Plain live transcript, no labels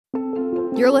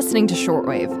You're listening to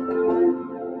Shortwave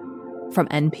from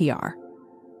NPR.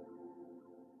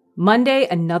 Monday,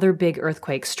 another big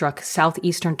earthquake struck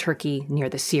southeastern Turkey near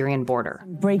the Syrian border.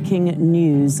 Breaking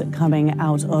news coming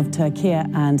out of Turkey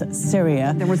and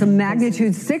Syria. There was a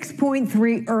magnitude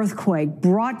 6.3 earthquake,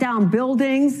 brought down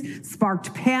buildings,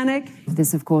 sparked panic.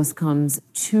 This, of course, comes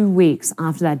 2 weeks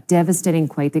after that devastating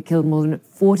quake that killed more than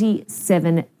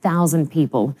 47,000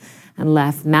 people and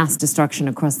left mass destruction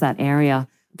across that area.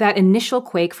 That initial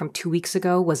quake from 2 weeks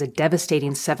ago was a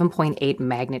devastating 7.8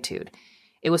 magnitude.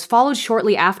 It was followed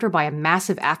shortly after by a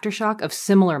massive aftershock of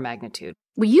similar magnitude.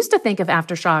 We used to think of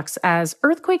aftershocks as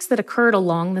earthquakes that occurred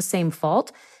along the same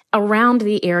fault, around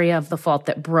the area of the fault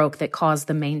that broke that caused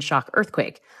the main shock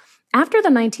earthquake. After the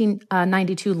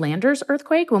 1992 Landers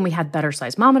earthquake, when we had better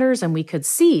seismometers and we could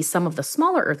see some of the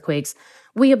smaller earthquakes,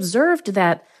 we observed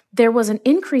that there was an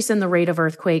increase in the rate of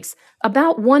earthquakes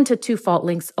about 1 to 2 fault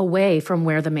lengths away from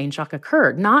where the main shock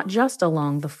occurred, not just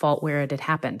along the fault where it had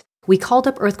happened. We called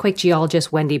up earthquake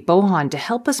geologist Wendy Bohon to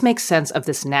help us make sense of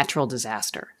this natural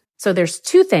disaster. So there's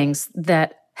 2 things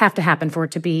that have to happen for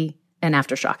it to be an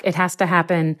aftershock. It has to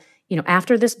happen,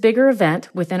 after this bigger event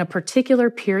within a particular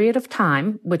period of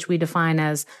time, which we define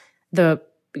as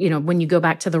when you go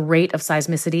back to the rate of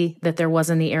seismicity that there was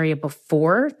in the area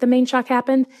before the main shock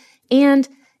happened, and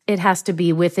it has to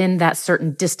be within that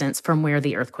certain distance from where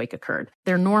the earthquake occurred.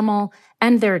 They're normal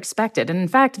and they're expected. And in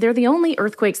fact, they're the only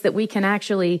earthquakes that we can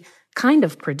actually kind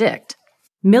of predict.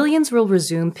 Millions will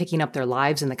resume picking up their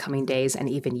lives in the coming days and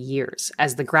even years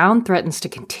as the ground threatens to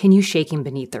continue shaking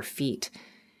beneath their feet.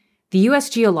 The U.S.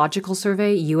 Geological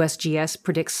Survey, USGS,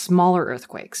 predicts smaller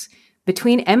earthquakes.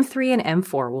 Between M3 and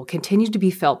M4 will continue to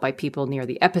be felt by people near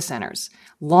the epicenters,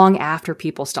 long after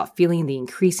people stop feeling the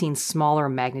increasing smaller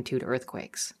magnitude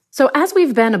earthquakes. So as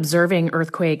we've been observing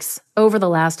earthquakes over the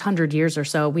last 100 years or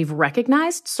so, we've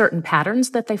recognized certain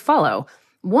patterns that they follow.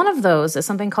 One of those is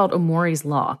something called Omori's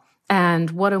Law.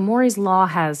 And what Omori's Law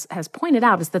has pointed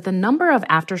out is that the number of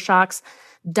aftershocks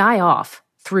die off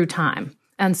through time.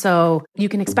 And so you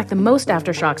can expect the most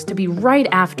aftershocks to be right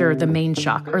after the main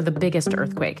shock or the biggest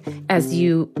earthquake. As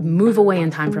you move away in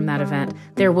time from that event,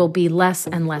 there will be less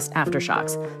and less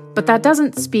aftershocks. But that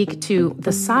doesn't speak to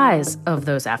the size of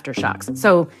those aftershocks.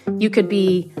 So you could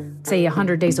be, say,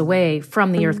 100 days away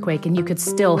from the earthquake, and you could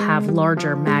still have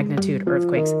larger magnitude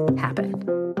earthquakes happen.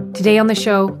 Today on the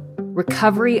show,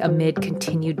 recovery amid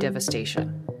continued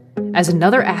devastation. As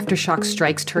another aftershock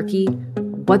strikes Turkey,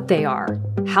 what they are,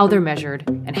 how they're measured,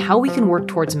 and how we can work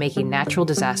towards making natural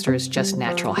disasters just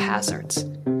natural hazards.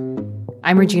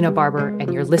 I'm Regina Barber,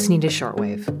 and you're listening to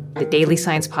Shortwave, the daily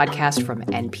science podcast from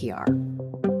NPR.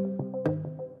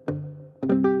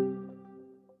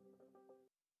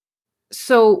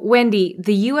 So, Wendy,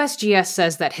 the USGS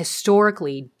says that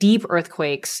historically, deep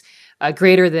earthquakes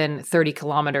greater than 30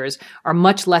 kilometers are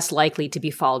much less likely to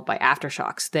be followed by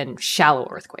aftershocks than shallow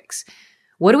earthquakes.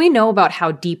 What do we know about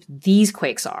how deep these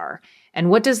quakes are? And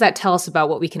what does that tell us about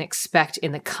what we can expect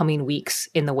in the coming weeks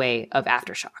in the way of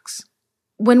aftershocks?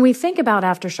 When we think about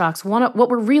aftershocks, what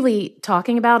we're really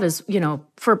talking about is,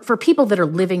 for people that are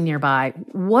living nearby,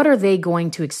 what are they going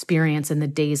to experience in the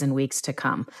days and weeks to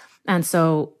come? And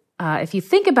so if you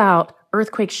think about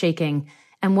earthquake shaking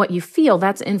and what you feel,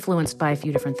 that's influenced by a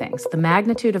few different things. The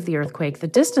magnitude of the earthquake, the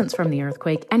distance from the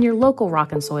earthquake, and your local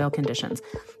rock and soil conditions.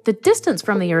 The distance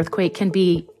from the earthquake can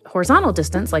be horizontal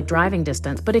distance, like driving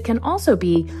distance, but it can also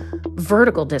be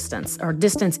vertical distance or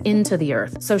distance into the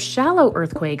earth. So shallow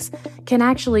earthquakes can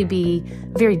actually be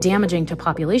very damaging to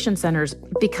population centers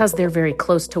because they're very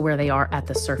close to where they are at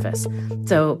the surface.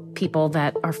 So people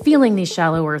that are feeling these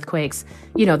shallow earthquakes,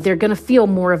 they're going to feel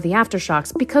more of the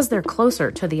aftershocks because they're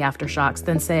closer to the aftershocks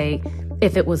than, say,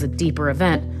 if it was a deeper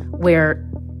event where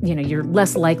you're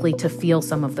less likely to feel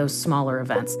some of those smaller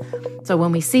events. So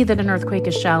when we see that an earthquake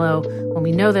is shallow, when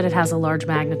we know that it has a large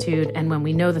magnitude, and when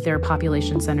we know that there are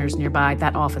population centers nearby,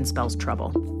 that often spells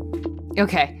trouble.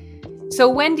 Okay. So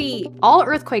Wendy, all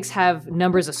earthquakes have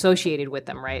numbers associated with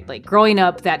them, right? Like growing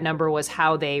up, that number was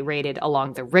how they rated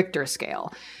along the Richter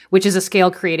scale, which is a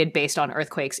scale created based on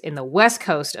earthquakes in the west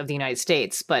coast of the United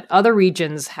States. But other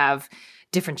regions have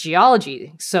different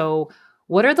geology. So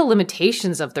what are the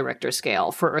limitations of the Richter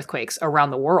scale for earthquakes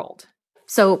around the world?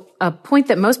 So a point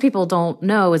that most people don't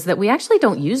know is that we actually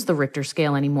don't use the Richter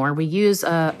scale anymore. We use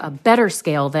a better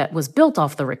scale that was built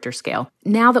off the Richter scale.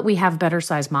 Now that we have better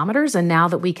seismometers and now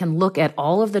that we can look at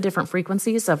all of the different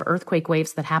frequencies of earthquake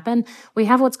waves that happen, we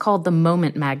have what's called the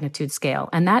moment magnitude scale.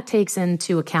 And that takes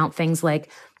into account things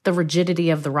like the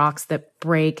rigidity of the rocks that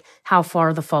break, how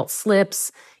far the fault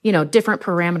slips, different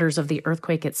parameters of the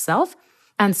earthquake itself.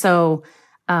 And so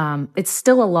it's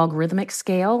still a logarithmic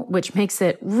scale, which makes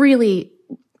it really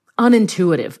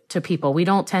unintuitive to people. We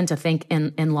don't tend to think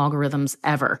in logarithms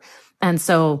ever. And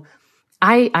so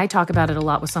I talk about it a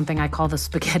lot with something I call the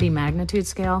spaghetti magnitude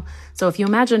scale. So if you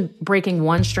imagine breaking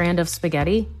one strand of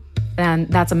spaghetti, and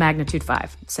that's a magnitude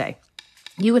 5, say,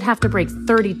 you would have to break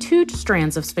 32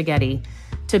 strands of spaghetti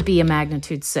to be a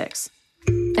magnitude 6.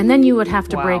 And then you would have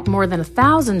to break more than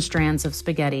 1,000 strands of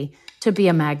spaghetti to be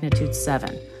a magnitude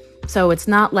 7. So it's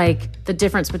not like the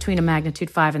difference between a magnitude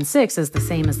 5 and 6 is the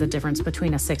same as the difference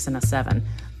between a 6 and a 7.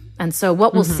 And so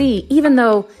what we'll see, even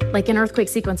though like in earthquake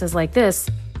sequences like this,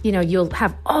 you'll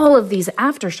have all of these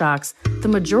aftershocks, the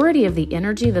majority of the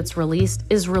energy that's released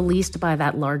is released by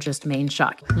that largest main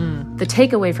shock. The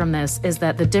takeaway from this is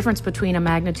that the difference between a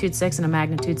magnitude 6 and a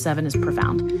magnitude 7 is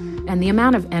profound. And the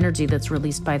amount of energy that's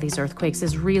released by these earthquakes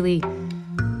is really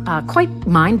quite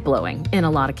mind-blowing in a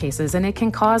lot of cases, and it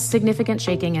can cause significant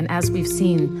shaking, and as we've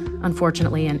seen,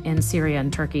 unfortunately, in Syria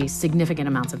and Turkey, significant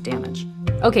amounts of damage.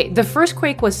 Okay, the first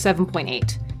quake was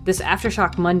 7.8. This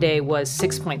aftershock Monday was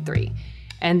 6.3.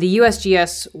 And the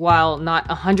USGS, while not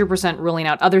 100% ruling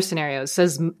out other scenarios,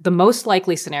 says the most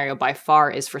likely scenario by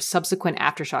far is for subsequent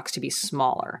aftershocks to be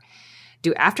smaller.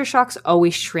 Do aftershocks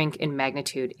always shrink in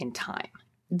magnitude in time?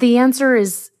 The answer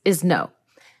is no.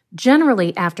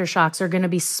 Generally, aftershocks are going to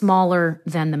be smaller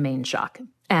than the main shock.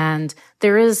 And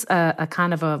there is a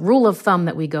kind of a rule of thumb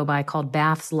that we go by called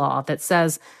Bath's Law that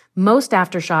says most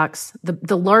aftershocks,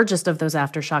 the largest of those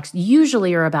aftershocks,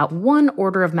 usually are about 1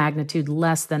 order of magnitude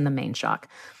less than the main shock.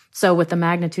 So with the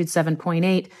magnitude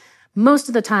 7.8, most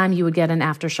of the time you would get an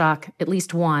aftershock, at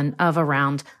least one, of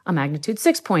around a magnitude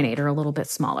 6.8 or a little bit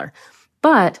smaller.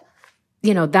 But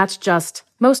that's just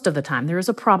most of the time. There is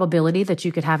a probability that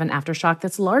you could have an aftershock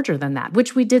that's larger than that,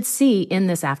 which we did see in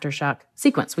this aftershock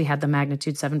sequence. We had the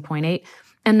magnitude 7.8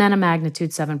 and then a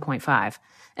magnitude 7.5.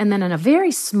 And then in a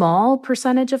very small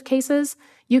percentage of cases,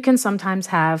 you can sometimes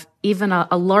have even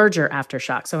a larger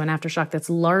aftershock. So an aftershock that's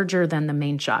larger than the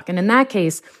main shock. And in that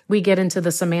case, we get into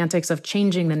the semantics of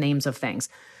changing the names of things.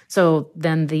 So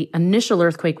then the initial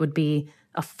earthquake would be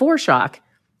a foreshock,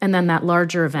 and then that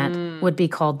larger event would be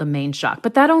called the main shock.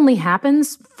 But that only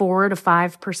happens 4 to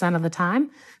 5% of the time.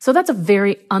 So that's a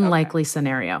very unlikely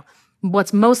scenario.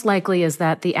 What's most likely is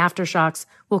that the aftershocks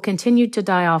will continue to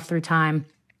die off through time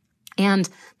and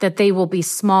that they will be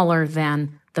smaller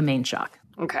than the main shock.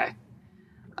 Okay.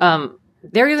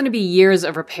 There are going to be years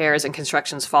of repairs and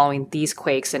constructions following these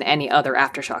quakes and any other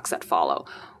aftershocks that follow.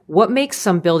 What makes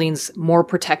some buildings more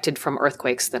protected from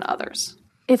earthquakes than others?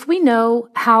 If we know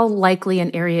how likely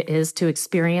an area is to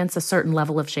experience a certain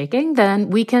level of shaking, then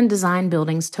we can design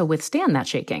buildings to withstand that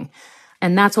shaking.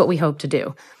 And that's what we hope to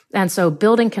do. And so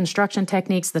building construction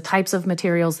techniques, the types of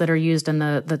materials that are used and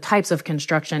the types of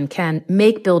construction can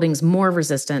make buildings more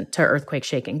resistant to earthquake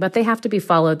shaking. But they have to be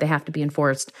followed, they have to be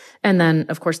enforced, and then,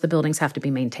 of course, the buildings have to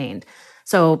be maintained.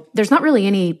 So there's not really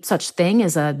any such thing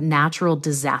as a natural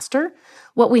disaster.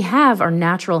 What we have are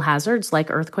natural hazards like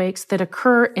earthquakes that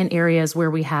occur in areas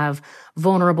where we have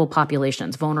vulnerable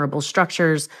populations, vulnerable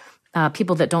structures,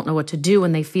 people that don't know what to do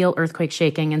when they feel earthquake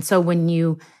shaking. And so when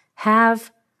you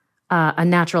have a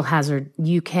natural hazard,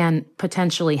 you can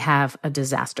potentially have a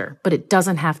disaster. But it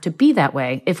doesn't have to be that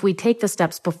way if we take the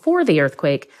steps before the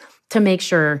earthquake to make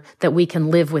sure that we can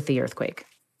live with the earthquake.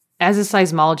 As a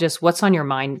seismologist, what's on your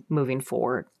mind moving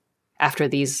forward after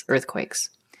these earthquakes?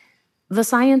 The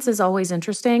science is always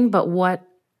interesting, but what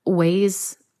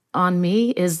weighs on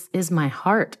me is my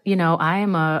heart.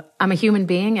 I'm a human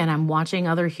being, and I'm watching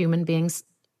other human beings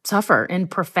suffer in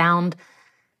profound,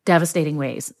 devastating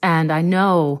ways. And I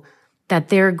know that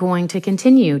they're going to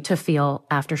continue to feel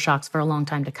aftershocks for a long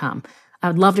time to come. I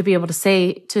would love to be able to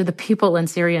say to the people in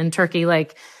Syria and Turkey,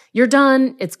 like, you're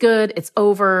done, it's good, it's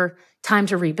over, time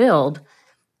to rebuild.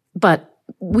 But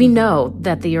we know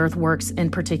that the earth works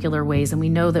in particular ways, and we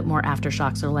know that more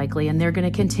aftershocks are likely, and they're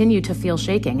going to continue to feel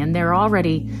shaking. And they're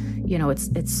already,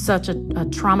 it's such a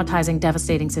traumatizing,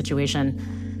 devastating situation.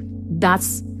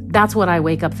 That's what I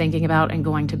wake up thinking about and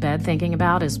going to bed thinking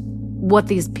about, is what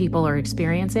these people are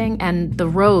experiencing and the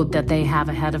road that they have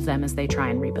ahead of them as they try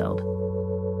and rebuild.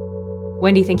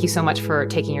 Wendy, thank you so much for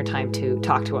taking your time to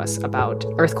talk to us about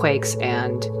earthquakes,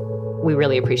 and we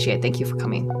really appreciate it. Thank you for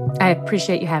coming. I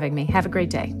appreciate you having me. Have a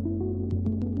great day.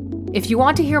 If you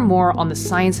want to hear more on the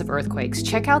science of earthquakes,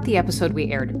 check out the episode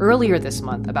we aired earlier this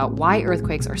month about why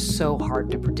earthquakes are so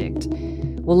hard to predict.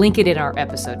 We'll link it in our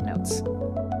episode notes.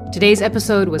 Today's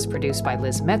episode was produced by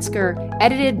Liz Metzger,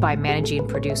 edited by managing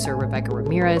producer Rebecca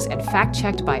Ramirez, and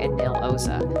fact-checked by Anil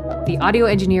Oza. The audio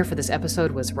engineer for this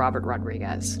episode was Robert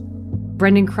Rodriguez.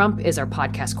 Brendan Crump is our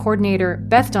podcast coordinator,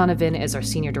 Beth Donovan is our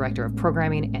senior director of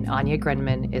programming, and Anya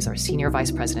Grenman is our senior vice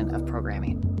president of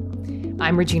programming.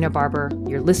 I'm Regina Barber.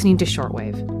 You're listening to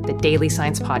Shortwave, the daily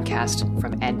science podcast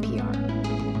from NPR.